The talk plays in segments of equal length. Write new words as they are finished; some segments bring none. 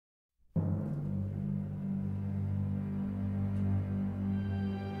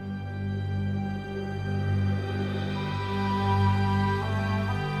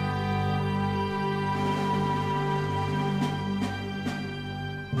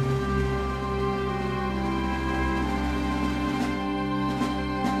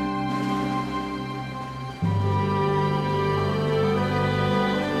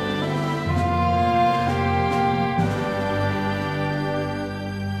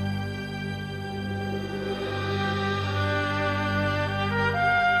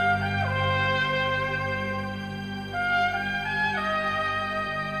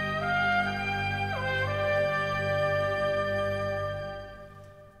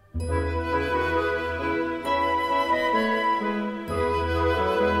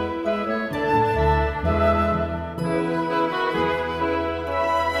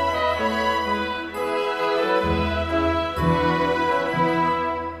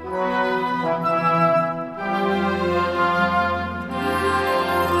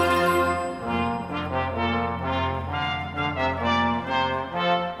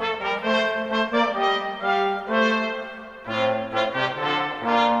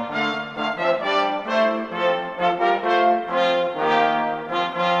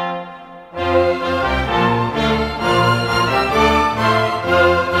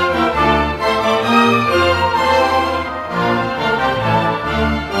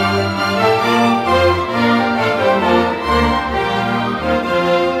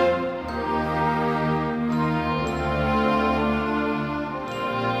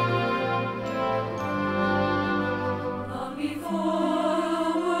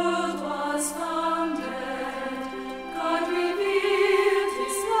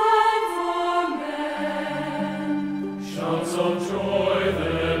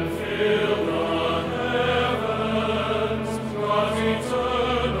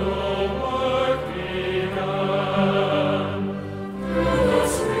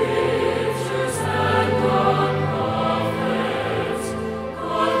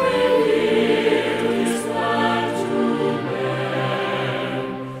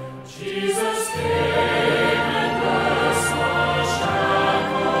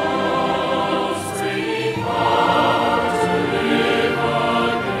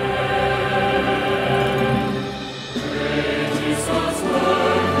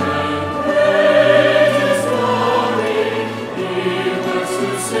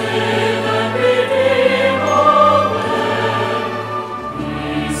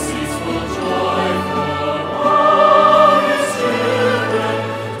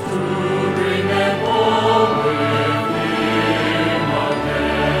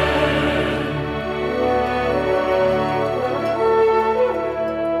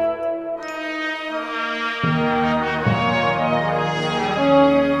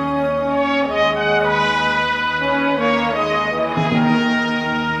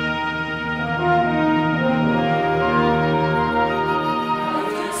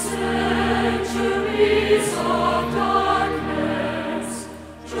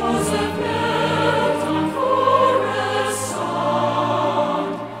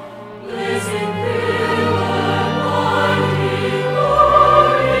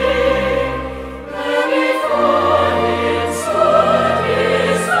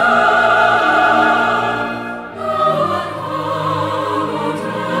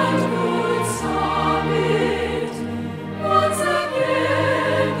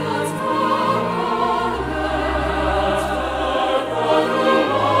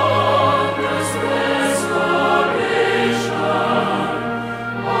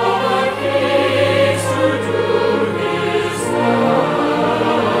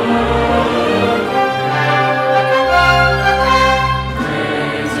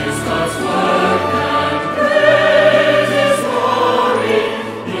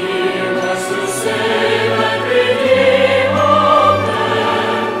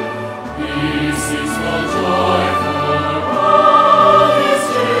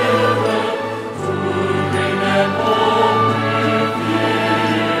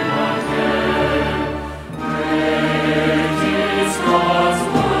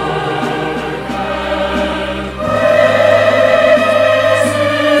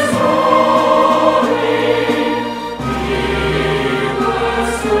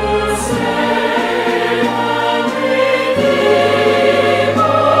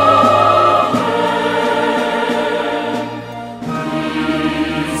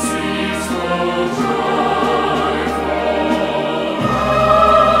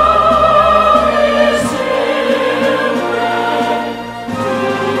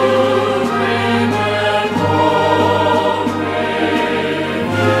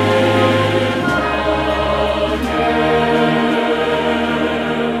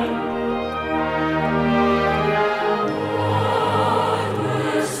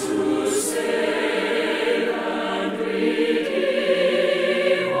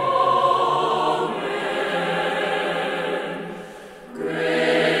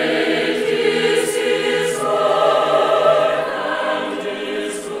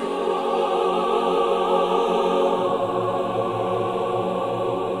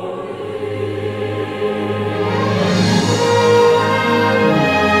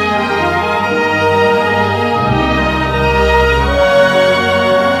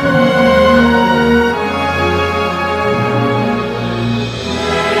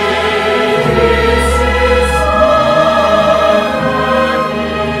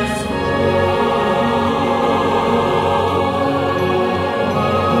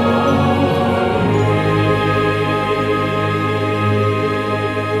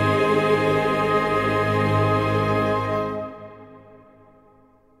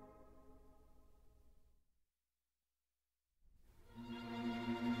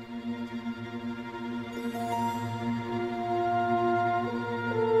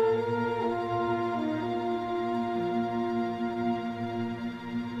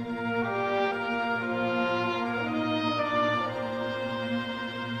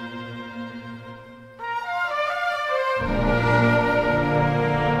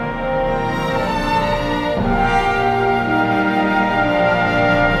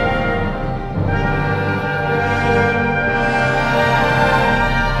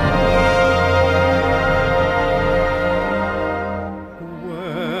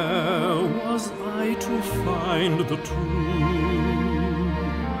find the truth,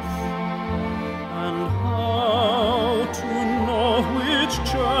 and how to know which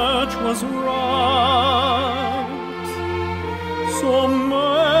church was right. So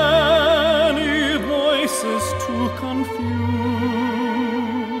many voices to confuse,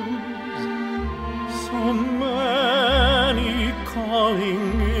 so many calling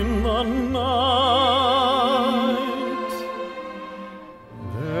in the night.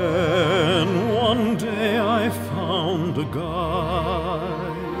 Then one day I found a guide.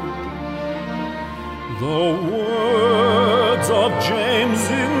 The words of James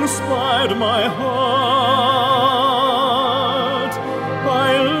inspired my heart. I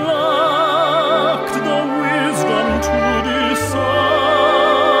lacked the wisdom to decide,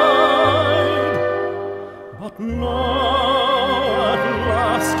 but now at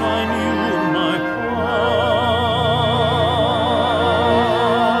last I knew my part.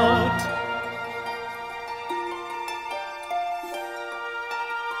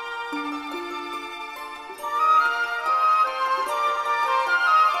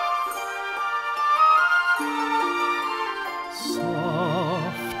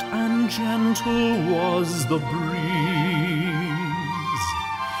 Soft and gentle was the breeze,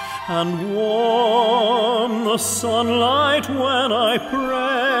 and warm the sunlight when I prayed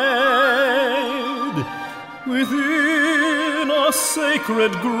within a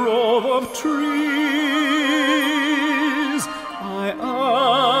sacred grove of trees. I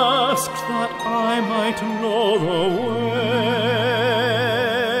asked that I might know the way.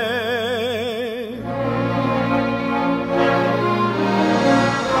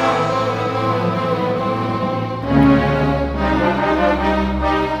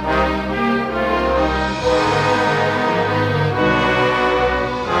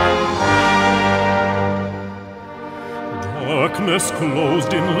 Darkness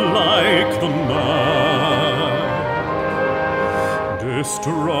closed in like the night.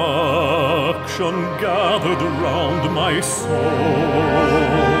 Destruction gathered round my soul.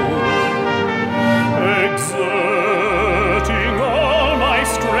 Exerting all my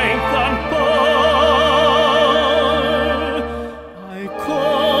strength and power, I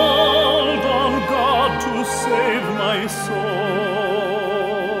called on God to save my soul.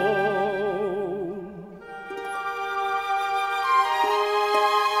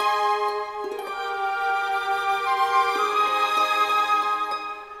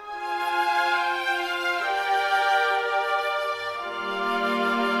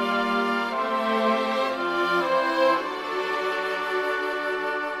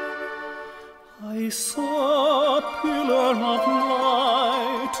 I saw a pillar of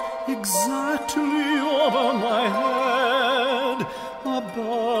light exactly over my head,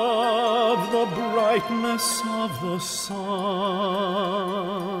 above the brightness of the sun.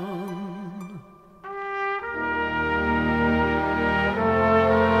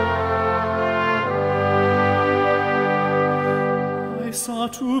 I saw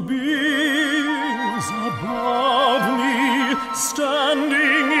two beings above me,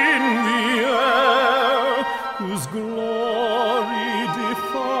 standing in the air, whose glory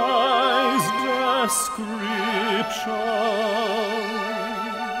defies description.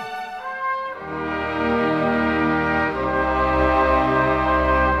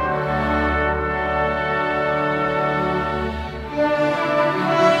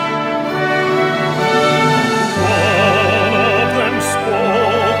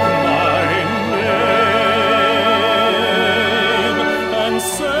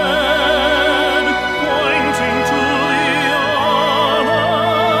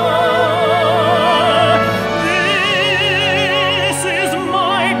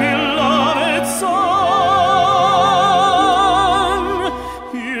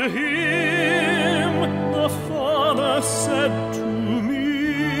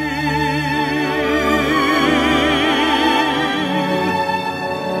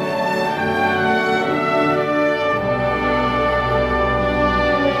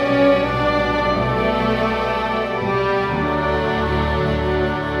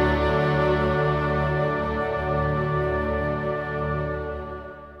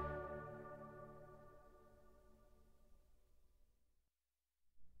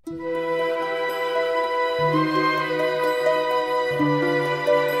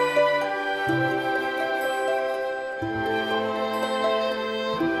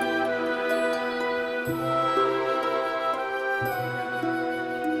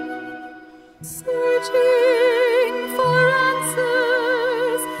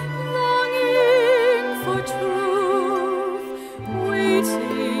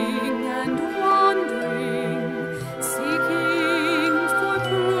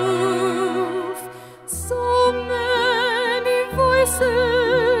 So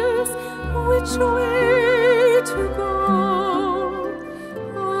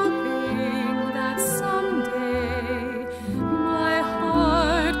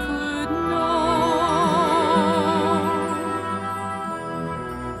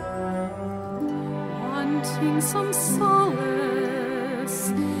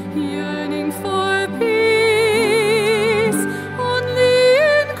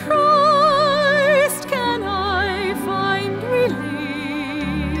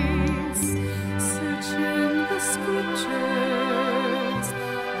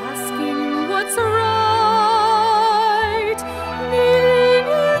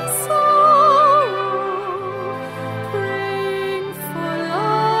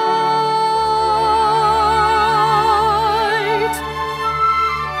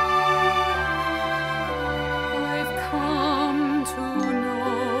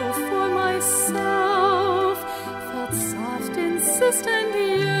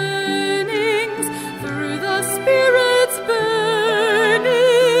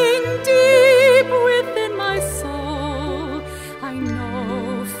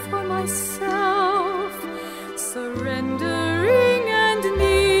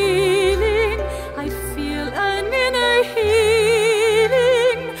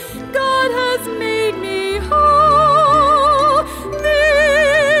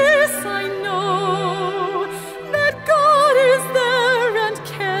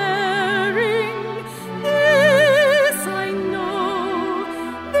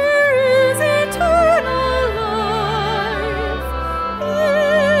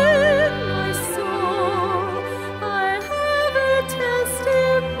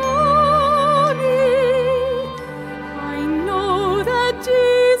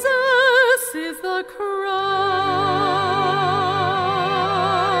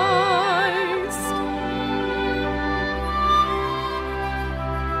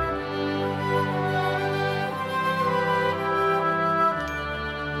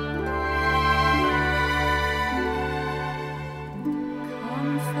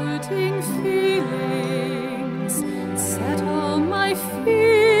comforting feelings, settle my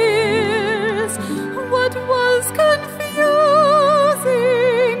fears. What was confusing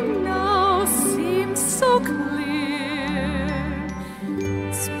now seems so clear.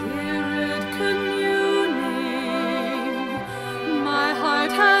 Spirit communing, my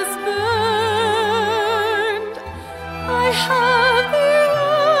heart has burned. I have the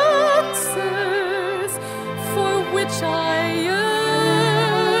answers for which I yearn.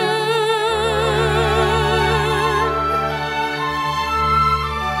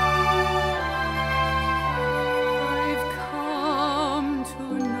 I've come to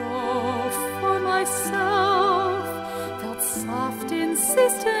know for myself, felt soft,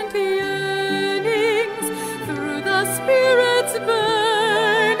 insistent yearnings through the Spirit's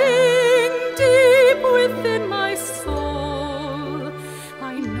burning deep within my soul.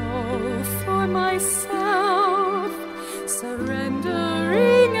 I know for myself,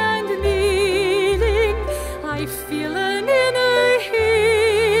 surrendering and kneeling, I feel an inner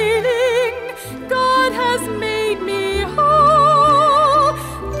healing. God has made me whole.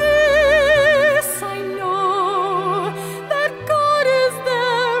 This I know, that God is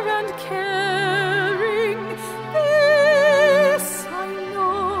there and caring. This I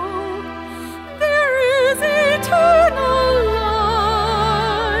know, there is eternal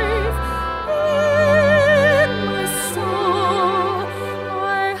life in my soul. I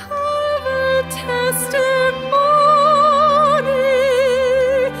have a testimony.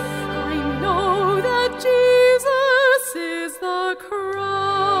 I know that Jesus is the Christ.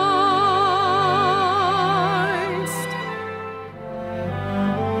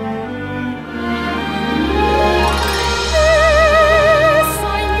 This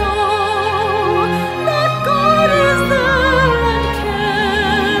I know, that God is there and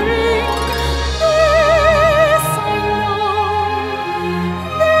caring. This I know,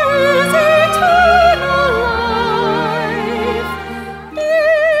 there is eternal life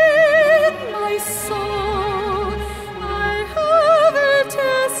in my soul. I have a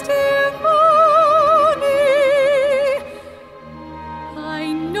testimony.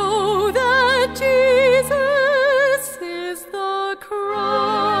 I know that Jesus is the Christ.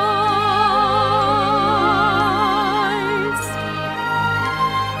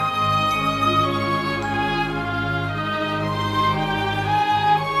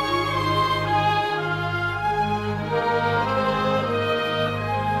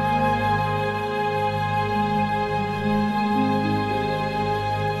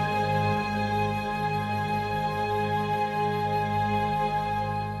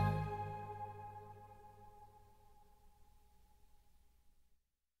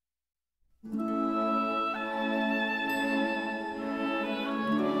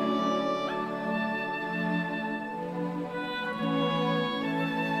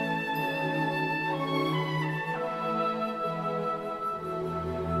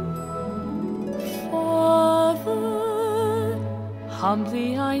 Father,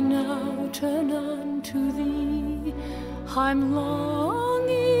 humbly I now turn unto thee. I'm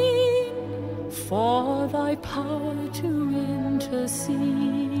longing for thy power to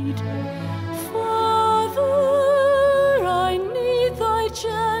intercede. Father, I need thy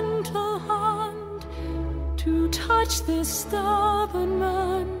gentle hand to touch this stubborn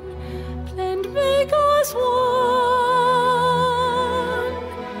man and make us one.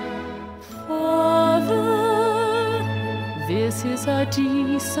 Father, this is a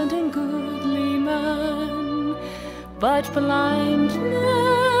decent and goodly man, but blindness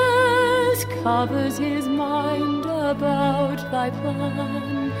covers his mind about thy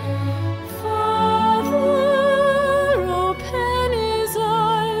plan. Father, open his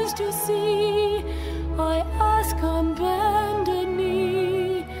eyes to see. I ask on bended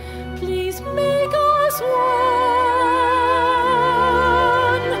knee, please make us one.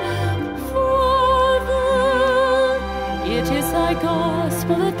 Father, it is thy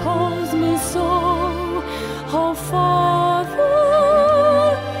gospel that calls me so. Oh, Father,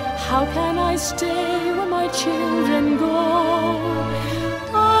 how can I stay when my children go?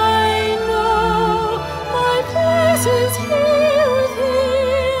 I know my place is here with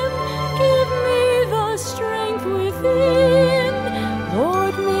him. Give me the strength within.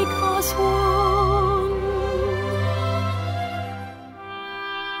 Lord, make us one.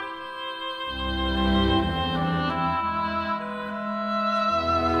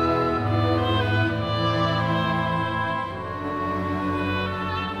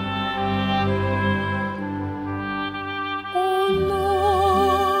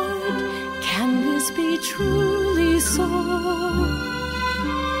 Truly so.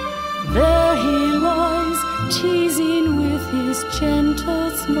 There he lies, teasing with his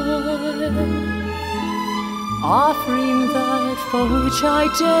gentle smile. offering that for which I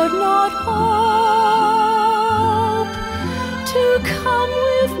dared not hope, to come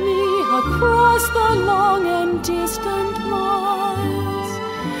with me across the long and distant miles.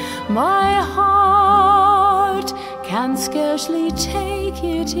 My heart can scarcely take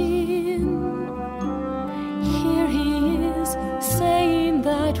it in. Here he is saying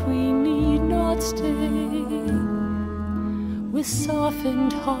that we need not stay. With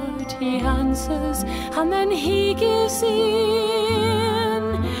softened heart he answers, and then he gives in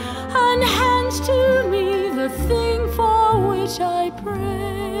and hands to me the thing for which I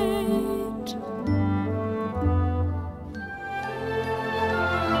prayed.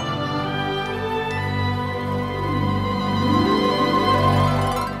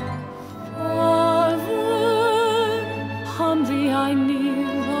 Father, humbly I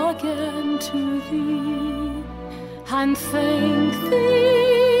kneel again to thee, and thank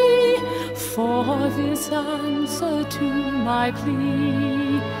thee for this answer to my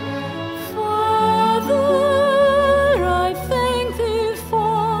plea. Father, I thank thee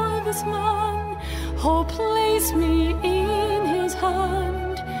for this man who placed me in his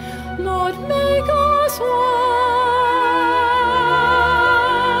hand. Lord, make us one.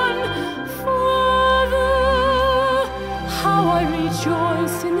 Father, how I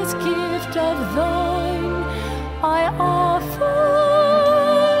rejoice in this gift of thine. I offer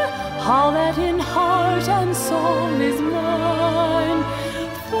all that in heart and soul is mine.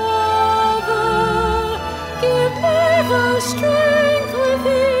 Father, give me the strength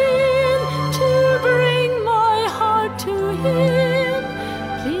within to bring my heart to him.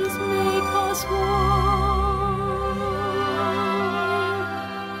 Please make us one.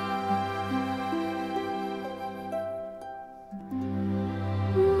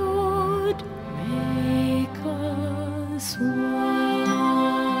 Lord, make us one.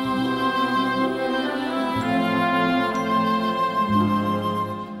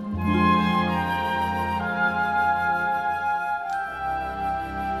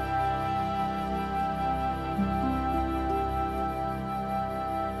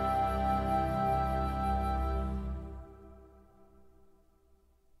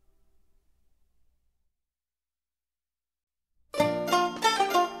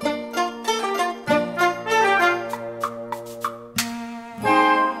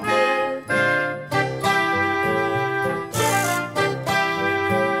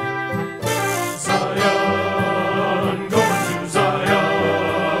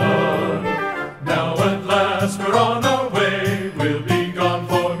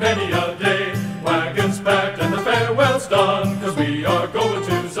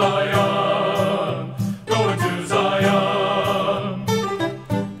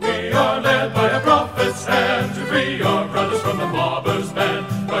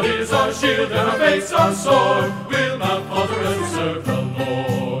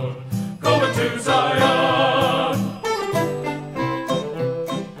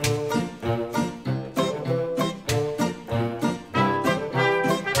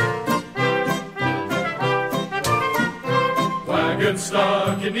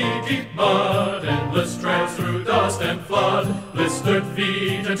 Stuck in knee-deep mud, endless trails through dust and flood, blistered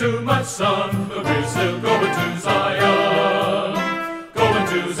feet and too much sun, but we're still going to Zion, going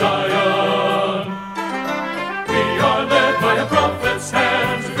to Zion. We are led by a prophet's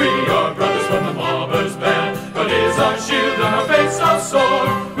hand to free our brothers from the mobber's band. God is our shield and our face our sword,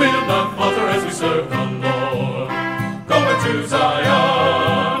 we'll not falter as we serve the Lord. Going to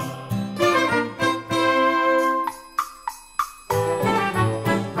Zion.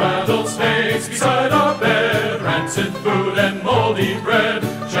 Rattlesnakes beside our bed, rancid food and moldy bread.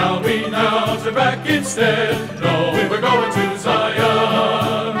 Shall we now turn back instead? No, we're going to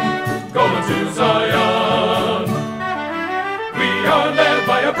Zion, going to Zion. We are led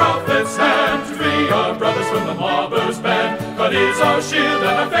by a prophet's hand to free our brothers from the mobber's band. God is our shield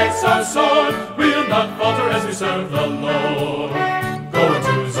and our face our sword, we'll not falter as we serve the Lord. Going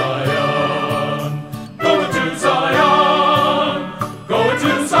to Zion, going to Zion, going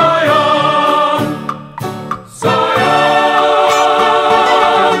to Zion, Zion.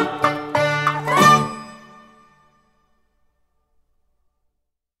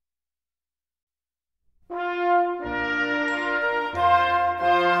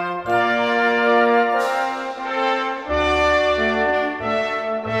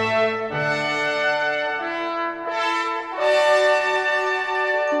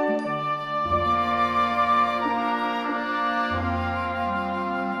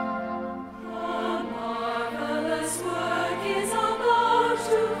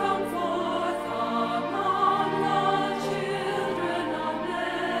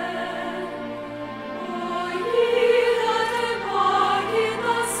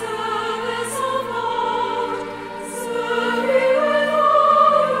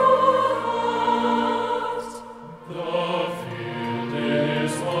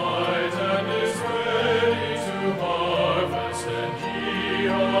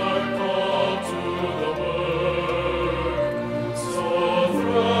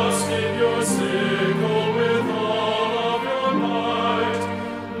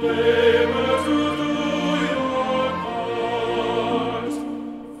 labor to do your part.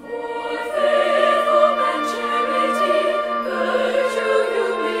 For faith, hope, and charity, virtue,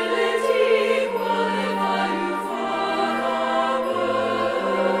 humility, qualify you for our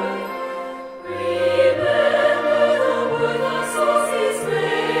work. Remember the worth of souls is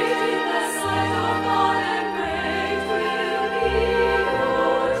great in the sight of God, and great will be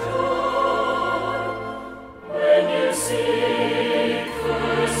your joy. When you seek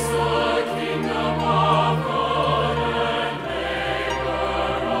first the kingdom of God and labor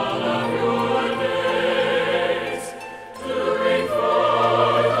all of your days to bring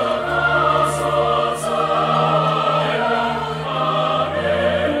forth the cause of Zion.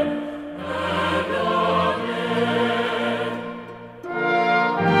 Amen and amen.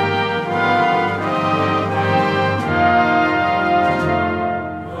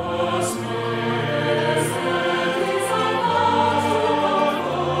 Thus praise and peace of God to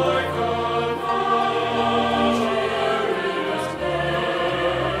avoid confusion is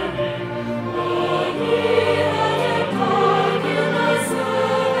many. But we that embark in the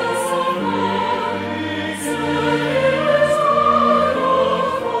service of God, service God of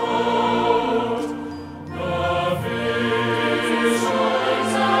fault. The vision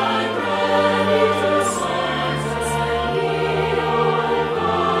shines and ready to signs us ye on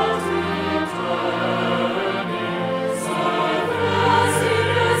God's returning. Surpassing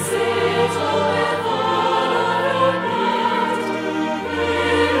the saints with honor and might,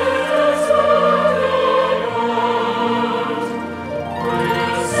 they lift us to their heart.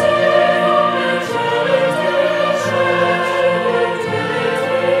 When Savior and charity,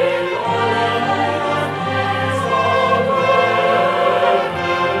 qualify our minds for work.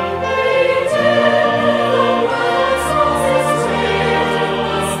 We take the world's souls is great in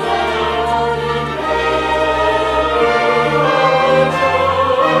the sight of God, and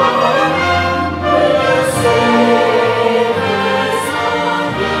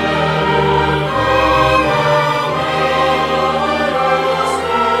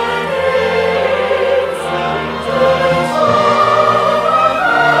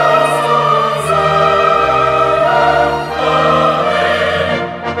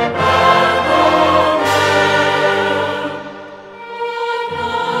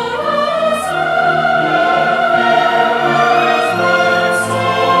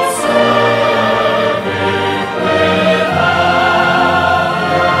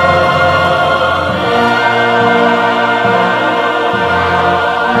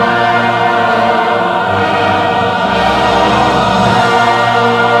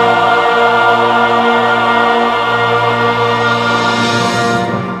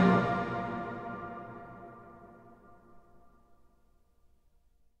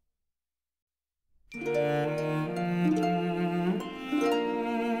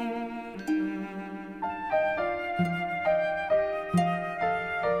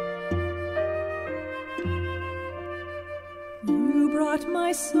You brought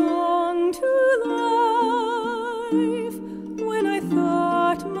my song to life when I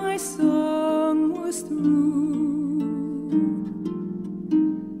thought my song was through.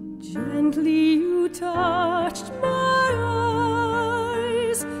 Gently you touched my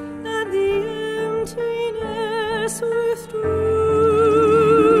eyes, and the emptiness withdrew.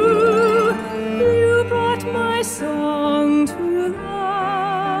 You brought my song to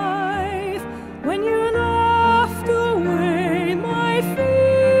life when you laughed away my fears.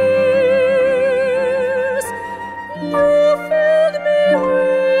 You filled me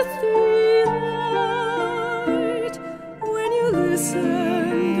with delight when you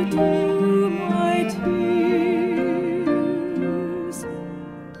listened to my tears.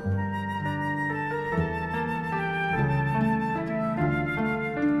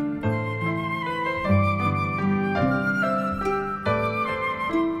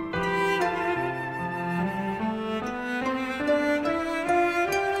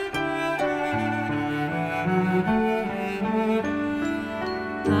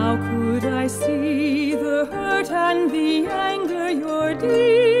 How could I see the hurt and the anger, your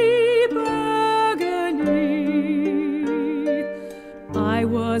deep agony? I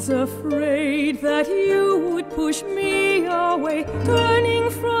was afraid that you would push me away, turning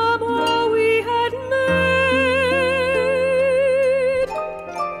from all we had made.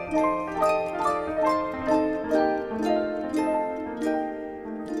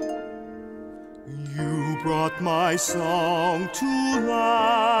 You brought my song to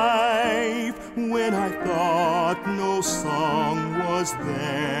life when I thought no song was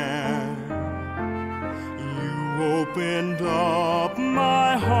there. You opened up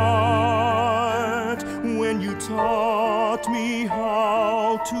my heart when you taught me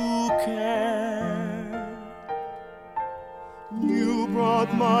how to care. You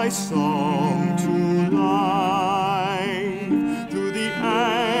brought my song to life, through the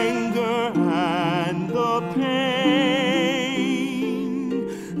anger and the pain.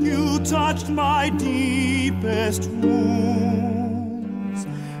 You touched my deepest wounds,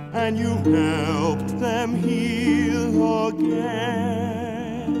 and you helped them heal again.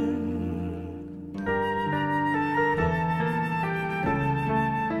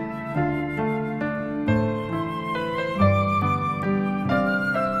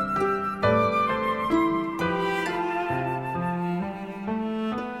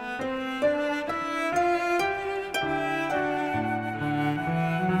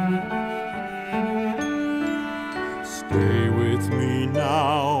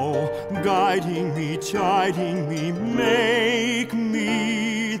 Guiding me, chiding me, make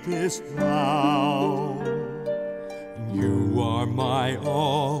me this vow. You are my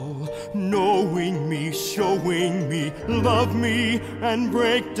all, knowing me, showing me, love me, and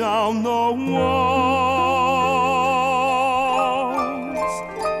break down the walls.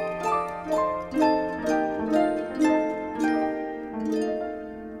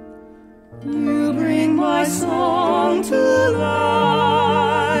 You bring my song to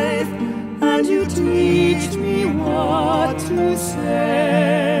life, and you teach me what to say.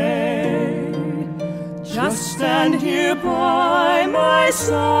 Just stand here by my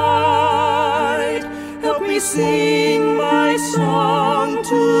side, help me sing my song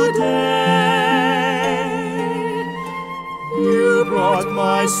today. You brought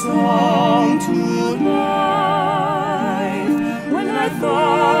my song to life when I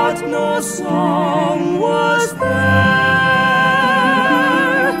thought no song was there.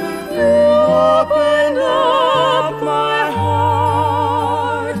 Open up my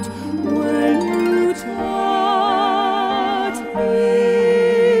heart when you taught me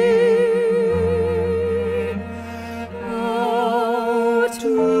how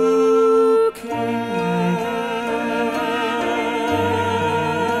to care.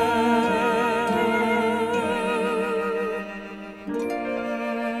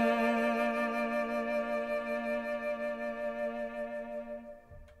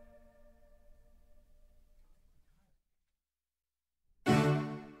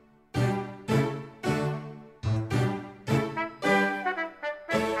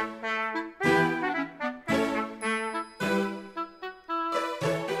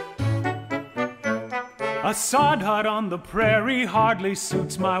 A sod hut on the prairie hardly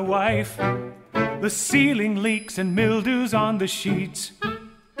suits my wife. The ceiling leaks and mildews on the sheets.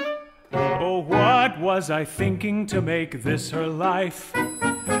 Oh, what was I thinking to make this her life?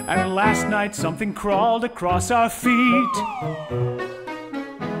 And last night something crawled across our feet.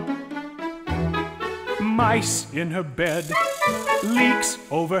 Mice in her bed, leaks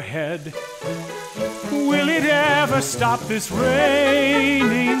overhead. Will it ever stop this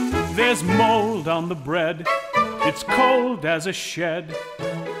raining? There's mold on the bread, it's cold as a shed.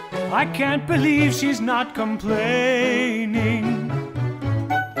 I can't believe she's not complaining.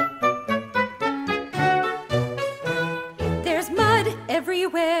 There's mud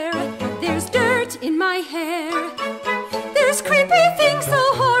everywhere, there's dirt in my hair. There's creepy things so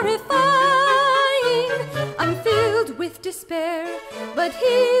horrifying. I'm filled with despair, but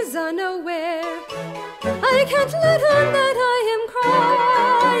he's unaware. I can't let on that I am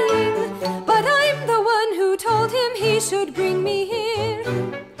crying, but I'm the one who told him he should bring me here.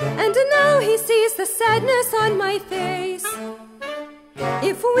 And now he sees the sadness on my face.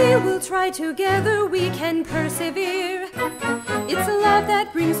 If we will try together, we can persevere. It's a love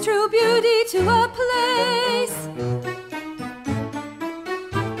that brings true beauty to a place.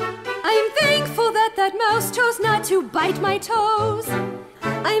 I'm thankful that that mouse chose not to bite my toes.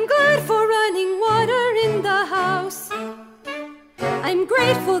 I'm glad for running water in the house. I'm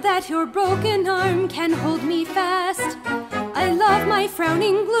grateful that your broken arm can hold me fast. I love my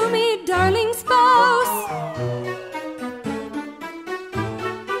frowning, gloomy, darling spouse.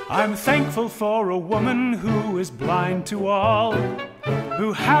 I'm thankful for a woman who is blind to all,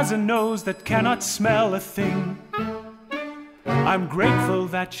 who has a nose that cannot smell a thing. I'm grateful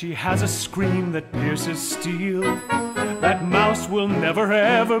that she has a scream that pierces steel. That mouse will never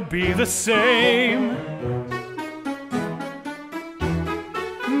ever be the same.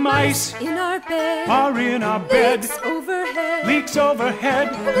 Mice in our bed, are in our bed. Leaks overhead, leaks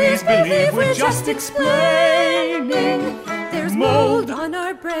overhead. Please believe we're just explaining. There's mold on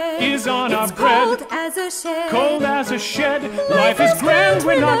our bread, is on our bread. Cold as a shed, cold as a shed. Life is grand,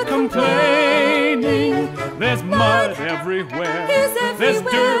 we're not complaining. There's mud everywhere, there's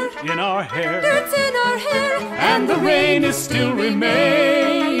dirt in our hair, dirt's in our hair, and the rain is still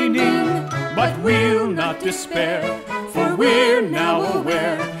remaining. despair, for we're now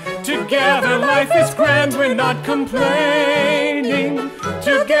aware. Together life is grand, we're not complaining.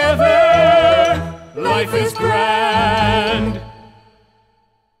 Together life is grand.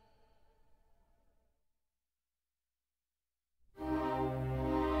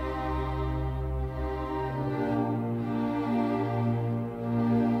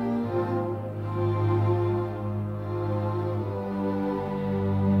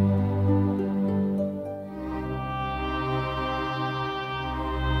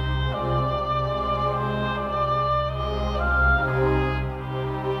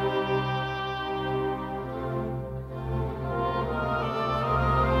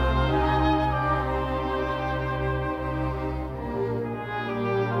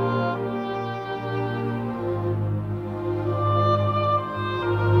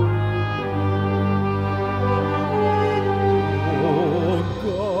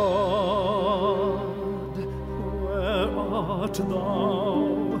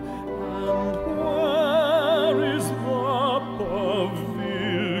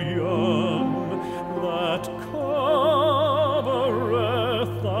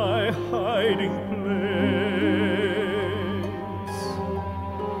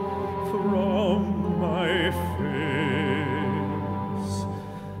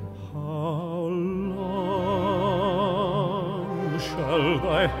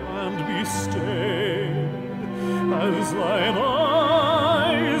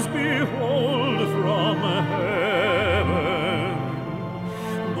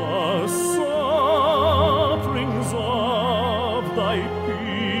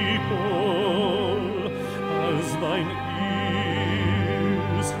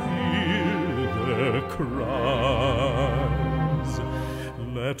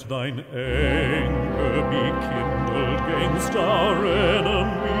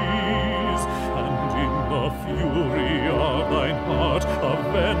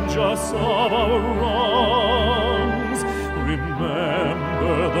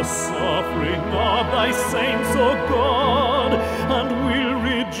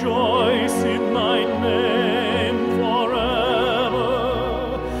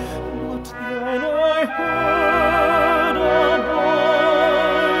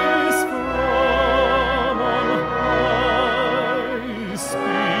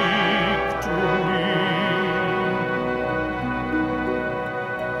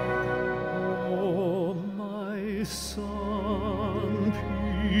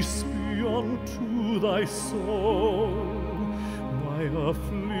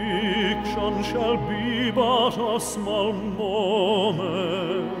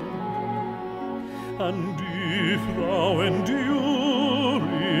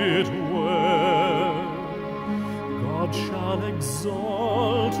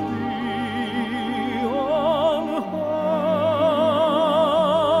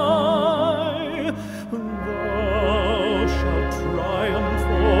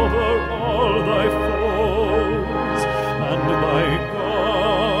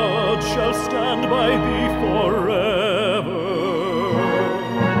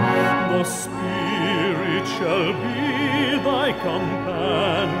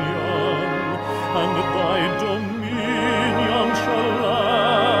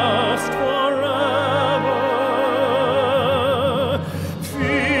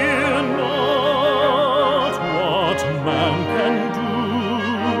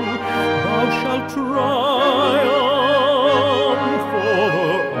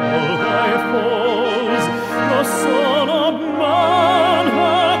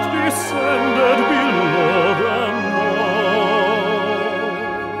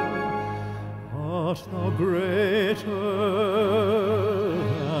 Greater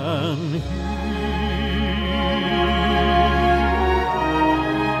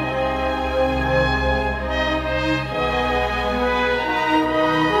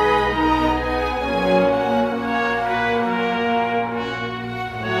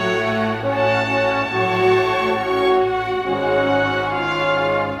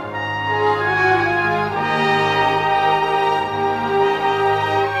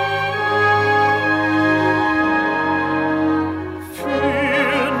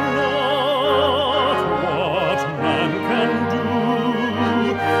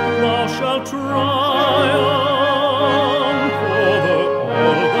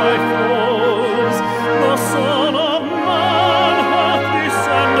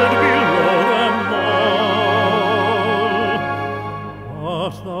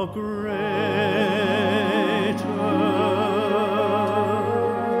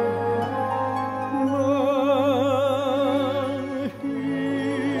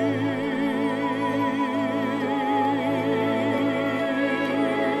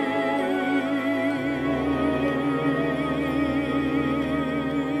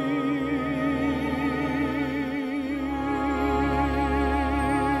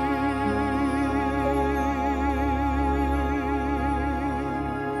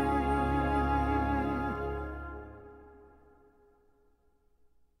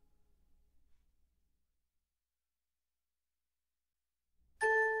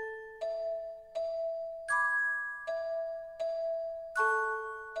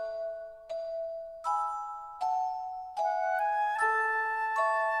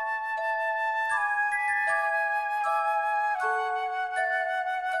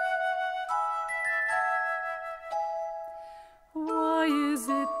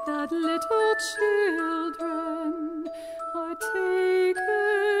it that little children are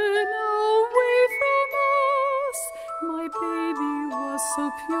taken away from us? My baby was so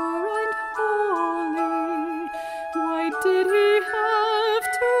pure and holy. Why did he have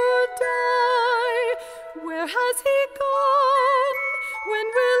to die? Where has he gone? When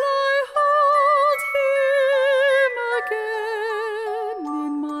will I hold him again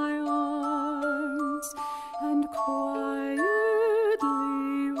in my arms and quietly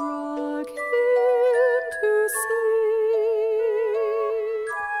rock him to sleep?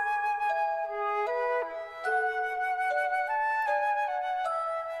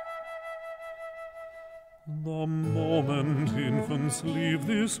 The moment infants leave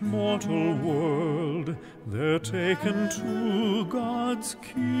this mortal world, they're taken to God's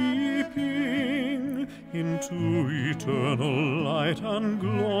keeping, into eternal light and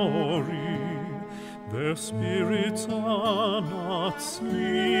glory. Their spirits are not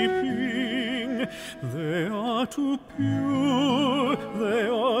sleeping. They are too pure, they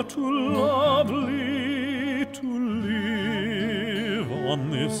are too lovely to live on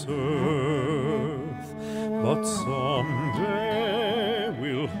this earth. But someday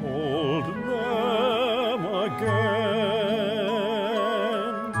we'll hold them again.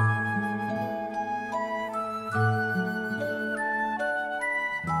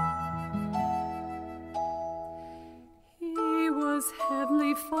 He was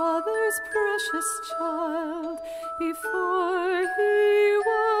Heavenly Father's precious child before he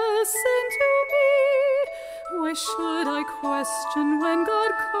was sent to me. Why should I question when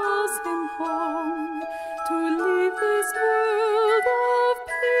God calls him home to leave this world of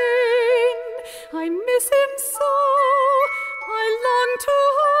pain? I miss him so, I long to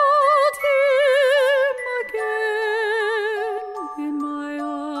hold him again in my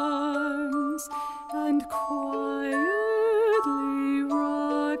arms and quietly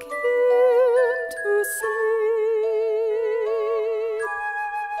rock him to sleep.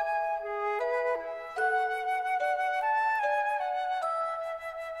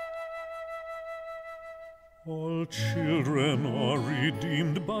 All children are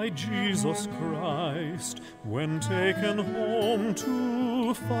redeemed by Jesus Christ when taken home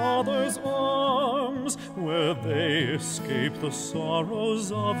to Father's arms, where they escape the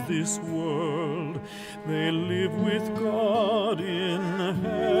sorrows of this world. They live with God in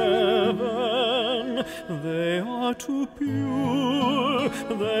heaven. They are too pure,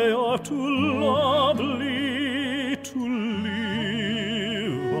 they are too lovely to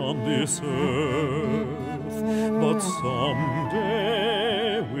live on this earth. But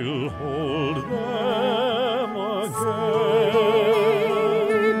someday we'll hold them again.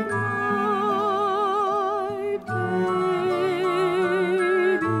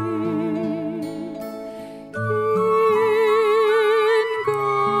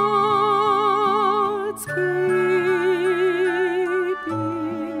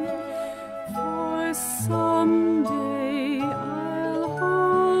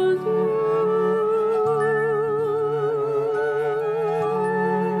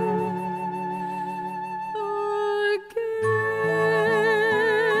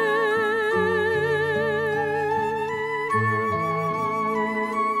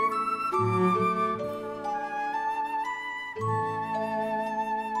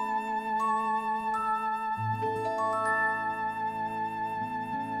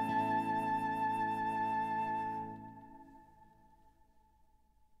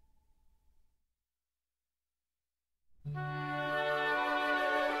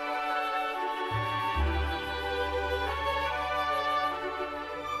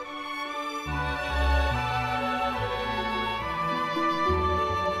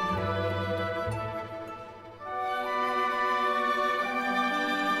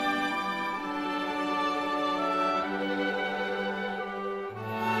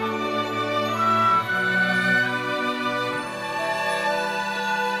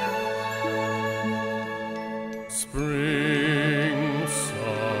 Spring,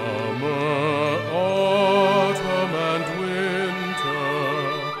 summer, autumn, and winter,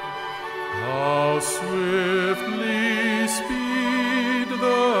 how swiftly speed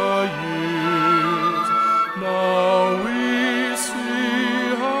the years. Now we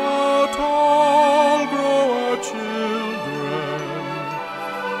see how tall grow our children,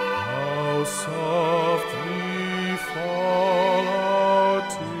 how softly fall our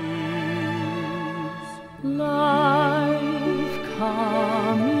tears. Lie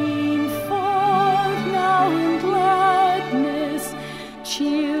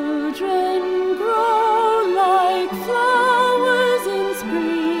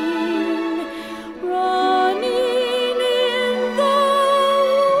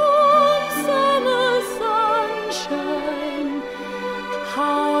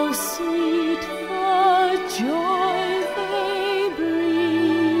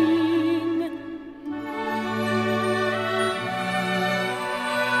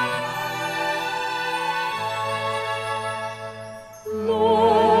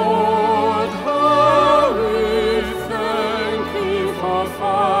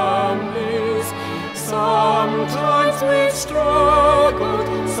Sometimes we've struggled,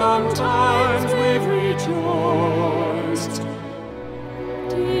 sometimes we've rejoiced.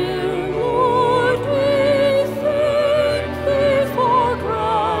 Dear Lord, we thank Thee for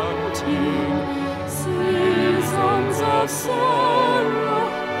granting seasons of sorrow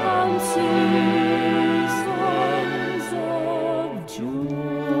and seasons of joy.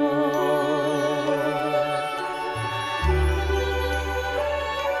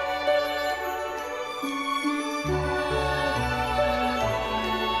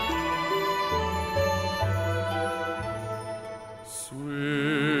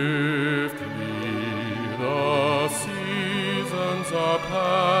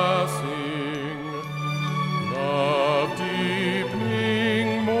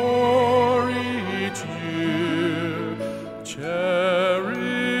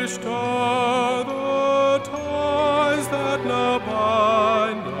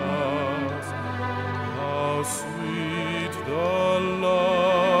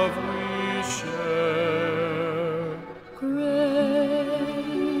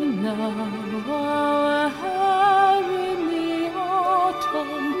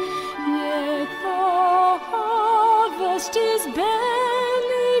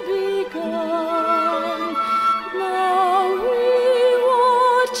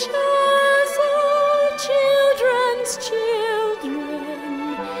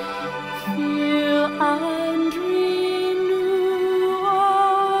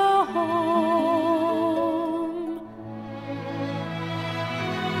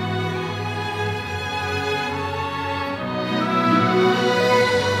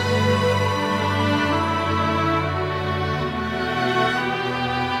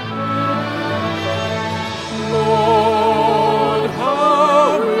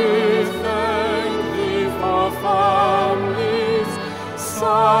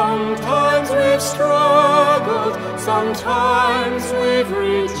 Sometimes we've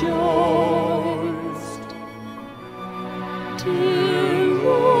rejoiced. Dear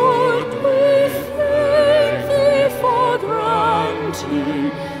Lord, we thank Thee for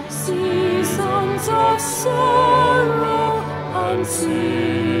granting seasons of sorrow and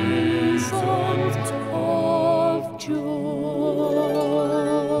seasons of joy.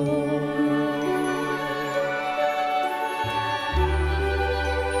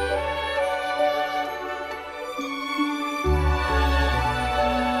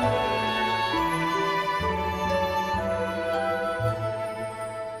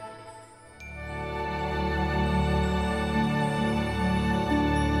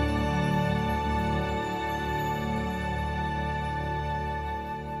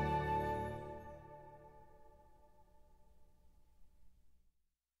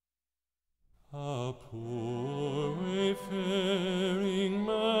 A poor wayfaring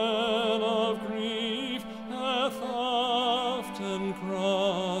man of grief hath often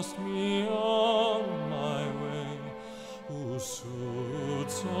crossed me on my way, who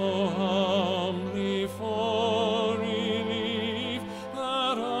stood so humbly for relief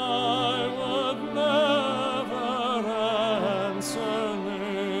that I would never answer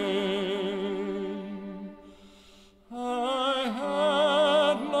name. I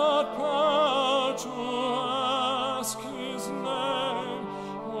had not power to ask his name,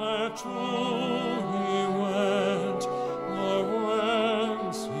 whereto he went, or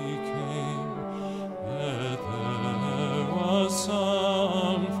whence he came, yet there was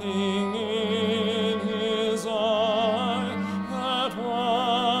something in his eye that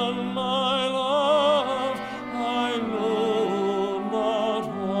won my love, I knew not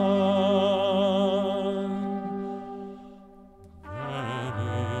why. Then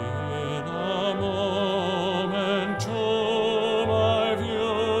in a moment to my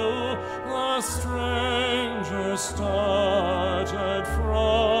view the stranger started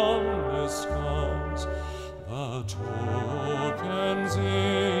from disguise, the tokens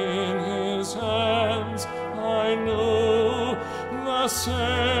in his hands I knew, the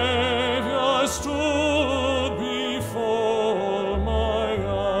Savior stood